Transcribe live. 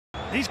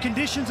These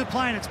conditions are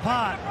playing its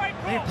part.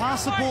 When you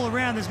pass the ball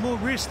around, there's more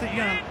risk that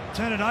you're going to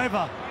turn it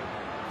over.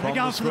 They're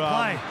going for the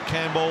play.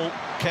 Campbell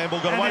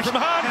got away from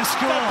Hunt. They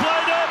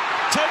played it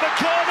to the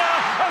corner.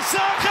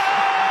 Osako!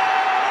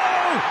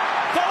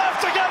 They'll have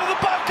to go to the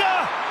bunker.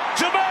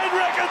 Jermaine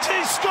reckons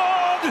he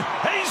scored.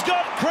 He's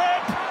got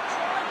crep.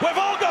 We've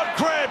all got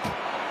crep.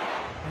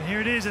 And here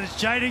it is, and it's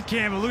Jaden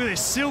Campbell. Look at this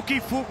silky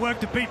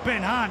footwork to beat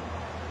Ben Hunt.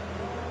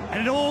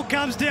 And it all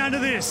comes down to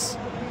this.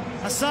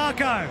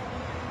 Osako.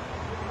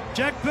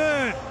 Jack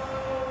Bird.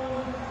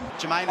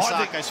 Jermaine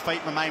Osako's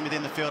feet remain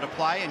within the field of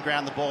play and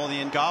ground the ball in the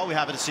end goal. We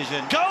have a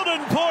decision.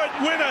 Golden Point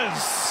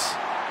winners.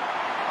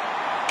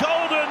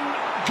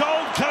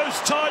 Gold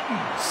Coast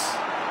Titans.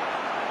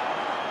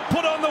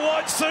 Put on the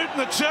white suit and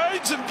the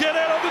chains and get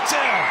out of the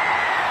town.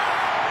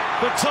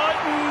 The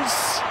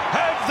Titans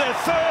have their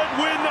third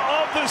win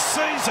of the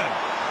season.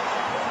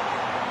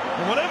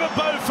 And whatever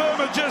Bo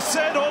Firma just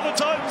said, all the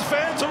Titans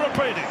fans are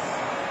repeating.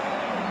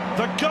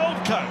 The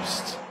Gold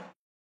Coast